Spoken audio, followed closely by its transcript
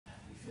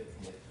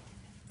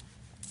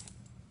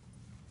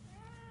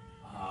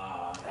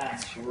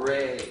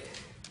great.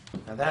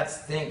 Now that's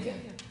thinking.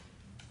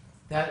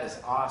 That is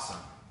awesome.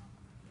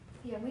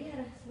 Yeah, we had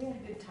a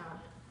good time.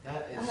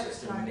 That I is haven't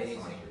just tried this amazing.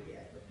 one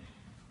yet, but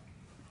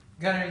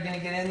Gunnar, you gonna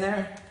get in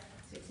there?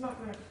 it's not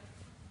gonna.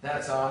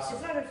 That's awesome.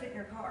 It's not gonna fit in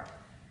your car.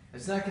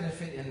 It's not gonna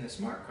fit in the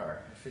smart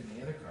car. It'll fit in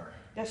the other car.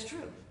 That's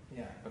true.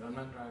 Yeah, but I'm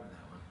not driving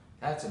that one.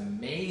 That's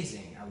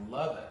amazing. I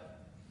love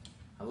it.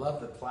 I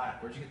love the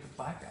plaque. Where'd you get the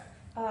plaque at?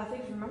 I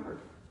think you remembered.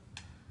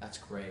 That's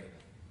great.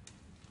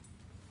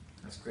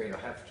 That's great. I'll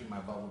have to keep my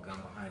bubble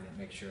gum behind it,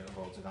 make sure it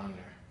holds it on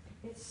there.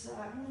 It's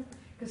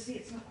because see,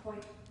 it's not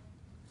quite.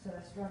 So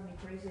that's driving me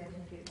crazy. I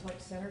didn't get it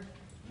quite centered.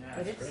 Yeah,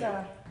 But that's it's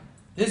great.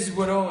 This is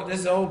what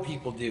old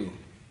people do.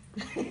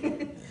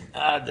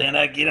 Then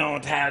I get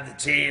on top of the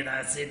chair and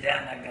I sit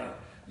down and I go,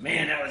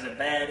 man, that was a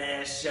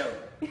badass show.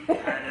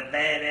 That was a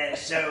badass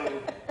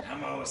show.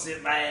 I'm gonna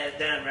sit my ass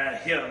down right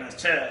here on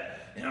this chair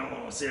and I'm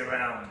gonna sit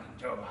around and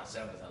enjoy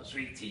myself with some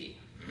sweet tea.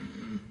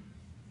 Mm-hmm.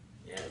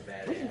 Yeah,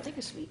 badass. We didn't think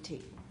of sweet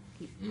tea.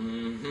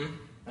 Mm-hmm.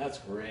 That's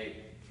great.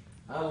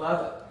 I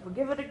love it. Well,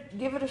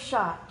 give it a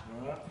shot.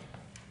 Well,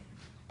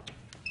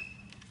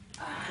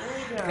 There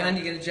you go. Gun,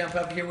 you gonna jump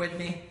up here with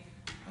me?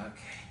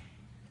 Okay.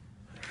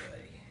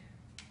 Buddy.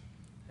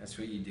 That's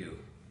what you do.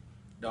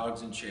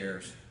 Dogs and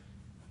chairs.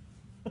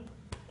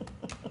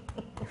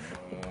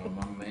 Oh,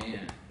 my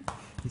man.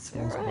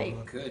 All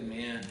right. Good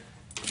man.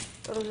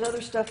 So there's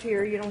other stuff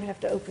here. You don't have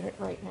to open it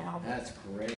right now. That's great.